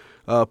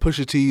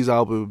Pusha T's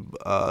album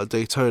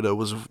Daytona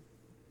was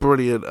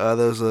brilliant.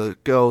 There's a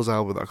girls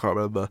album that I can't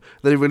remember.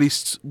 Then he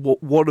released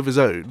one of his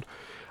own,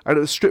 and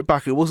it was stripped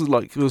back. It wasn't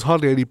like there was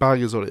hardly any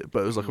bangers on it,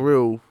 but it was like a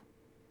real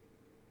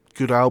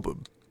good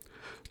album.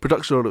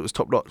 Production on it was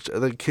top notch.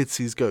 And then Kid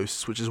Sees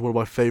Ghosts, which is one of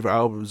my favourite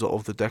albums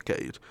of the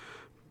decade,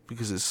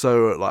 because it's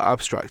so like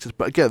abstract.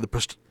 But again,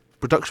 the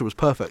production was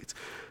perfect.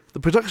 The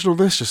production on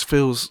this just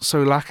feels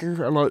so lacking.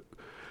 And like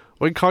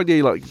when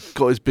Kanye like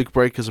got his big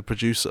break as a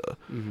producer,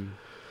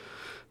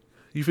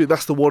 you think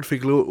that's the one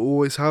thing he'll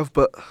always have,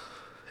 but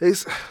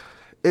it's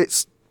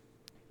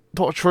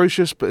not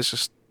atrocious, but it's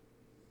just.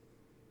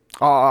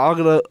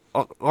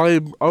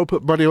 I'll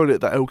put money on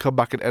it that he'll come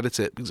back and edit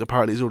it, because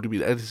apparently it's already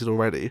been edited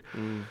already.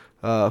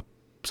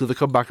 So they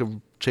come back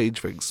and change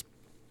things.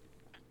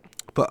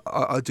 But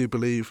I do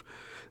believe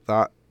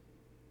that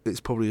it's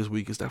probably his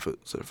weakest effort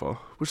so far,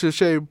 which is a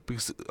shame,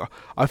 because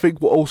I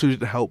think what also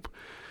didn't help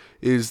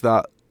is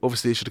that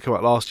obviously it should have come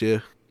out last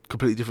year,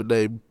 completely different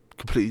name,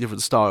 completely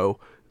different style.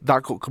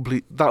 That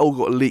all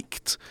got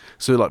leaked.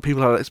 So like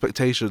people had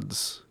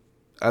expectations,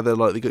 and then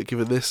like they got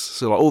given this.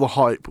 So like all the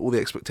hype, all the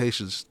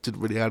expectations didn't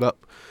really add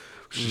up,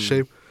 which is a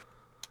shame.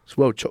 It's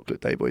World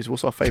Chocolate Day, boys.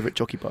 What's our favourite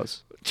Jockey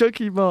Buzz?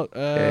 Chucky Mark.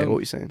 Yeah, what are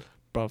you saying?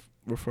 Bruv,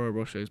 Ferrero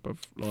Rochers, bruv.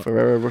 Like,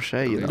 Ferrero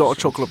Rocher. You know? Not a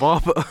chocolate bar,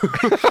 but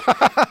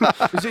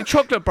is it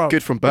chocolate, bruv?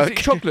 Good from Is Burke. it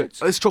chocolate?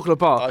 it's chocolate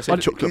bar. I said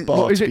I- chocolate it- bar.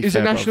 What, is to it? be Is it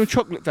fair, National bruv.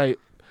 Chocolate Day?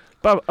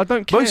 Bruv, I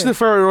don't care. Most of the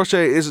Ferrero Rocher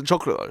isn't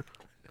chocolate though.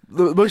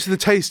 Most of the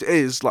taste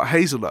is like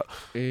hazelnut.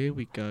 Here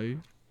we go.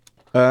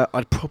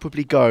 I'd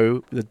probably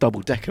go with a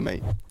double decker,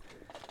 mate.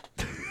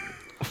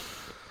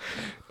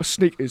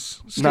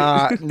 Snickers.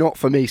 Nah, not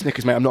for me.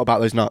 Snickers, mate. I'm not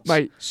about those nuts.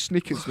 Mate,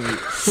 Snickers, mate.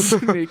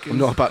 Snickers. I'm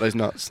not about those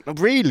nuts.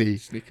 Really?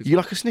 Snickers. You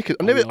like a Snickers?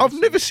 I love I've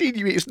never seen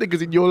you eat a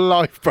Snickers in your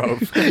life, bro.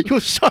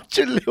 You're such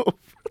a little.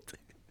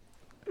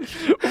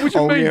 What do you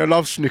Oh mean? yeah, I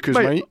love Snickers,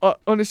 mate.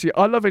 Honestly,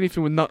 I love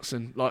anything with nuts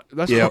in. Like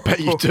that's Yeah, I what- bet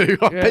you do.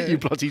 I Yeah. bet you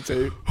bloody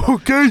do.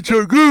 Okay,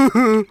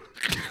 chocolate.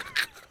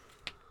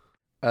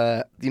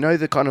 You know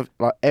the kind of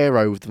like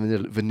Aero with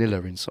the vanilla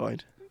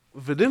inside?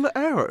 Vanilla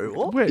Arrow.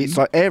 What? When? It's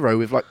like Aero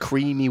with like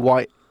creamy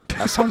white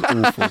That sounds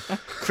awful.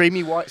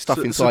 Creamy white stuff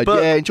So inside.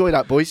 Burke- Yeah, enjoy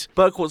that, boys.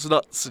 Burke wants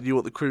nuts and you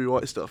want the creamy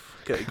white stuff.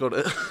 Okay, got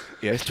it.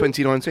 Yeah, it's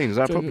 2019. Is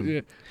that a So, problem?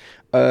 yeah.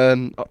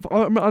 Um,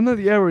 I know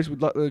the areas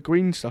with like the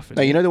green stuff in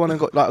no, it. you know the one I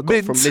got from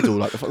Mint. Lidl.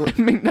 Like the, I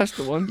think that's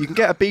the one. you can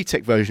get a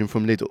BTEC version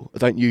from Lidl. I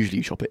don't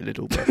usually shop at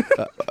Lidl,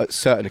 but at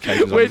certain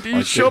occasions. Where do you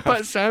I shop have-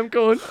 at, Sam?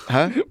 Go on.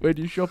 Huh? Where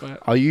do you shop at?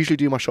 I usually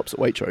do my shops at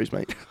Waitrose,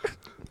 mate.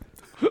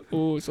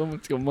 Oh,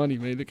 someone's got money,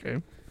 mate. Look at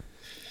him.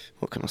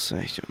 What can I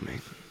say? Do you know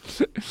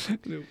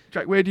what I mean?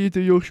 Jack, where do you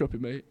do your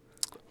shopping, mate?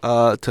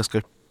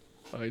 Tesco.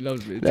 Oh, he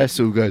loves it. Let's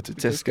all go to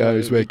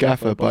Tesco's where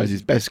Gaffer buys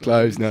his best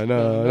clothes.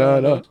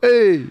 No.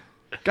 Hey!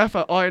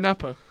 Gaffer Iron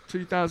Apple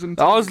 2000.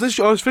 I was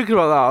thinking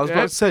about that. I was Yeah.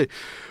 about to say,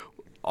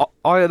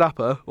 Iron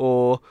Apple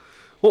or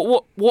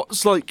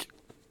what's like.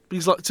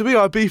 Because like to me,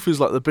 Ibiza is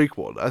like the big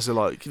one. As in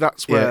like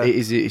that's Yeah, where it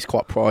is. It's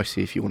quite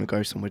pricey if you want to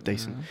go somewhere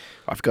decent.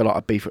 I've got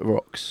like Ibiza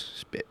Rocks.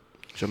 It's a bit.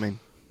 Do you know what I mean?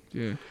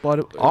 Yeah. By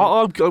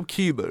the, I'm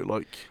keen though.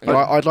 Like,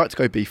 I'd like to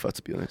go Ibiza,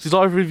 to be honest. did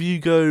either of you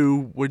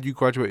go when you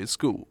graduated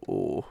school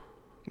or?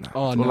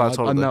 oh or no, lads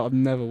holiday? I've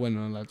never went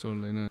on a lads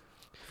holiday. No.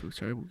 I feel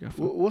terrible,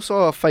 Gaffer. What's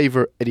our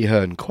favourite Eddie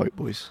Hearn quote,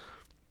 boys?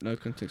 No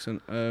context.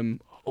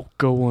 Oh,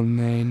 go on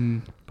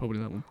then. Probably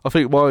that one. I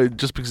think mine,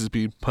 just because it's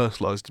been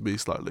personalised to me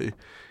slightly,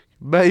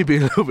 maybe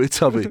a little bit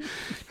tubby,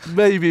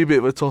 maybe a bit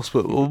of a toss,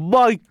 but oh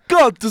my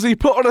God, does he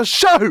put on a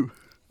show?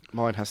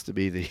 Mine has to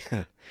be the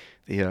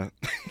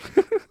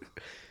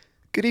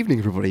Good evening,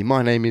 everybody.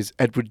 My name is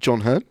Edward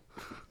John Hearn.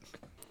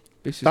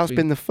 That's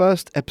been the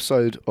first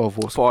episode of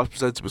What's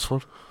 5% of this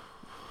one.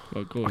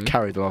 Oh, go I on. then.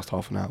 carried the last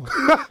half an hour.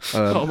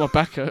 Oh, my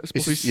back hurts.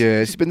 boys.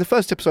 It's been the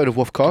first episode of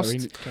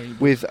Waffcast Carrying-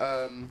 with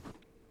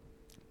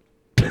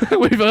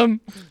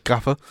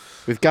Gaffer.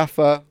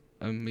 Gaffer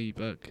and me,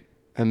 Burke.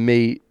 and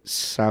me,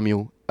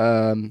 Samuel.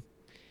 Thank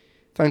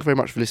you very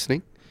much for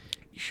listening.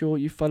 You sure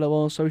you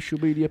follow our social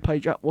media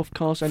page at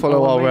Waffcast and Follow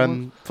main our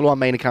one? follow our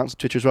main accounts on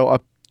Twitter as well. I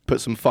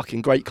put some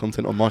fucking great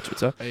content on my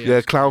Twitter.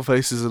 Yeah, clown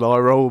faces and eye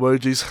roll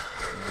emojis.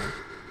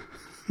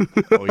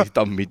 Oh, he's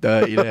done me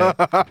dirty there.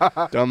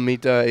 Done me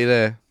dirty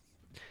there.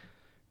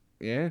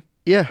 Yeah.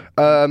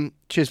 Yeah.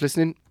 Cheers for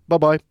listening. Bye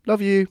bye.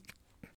 Love you.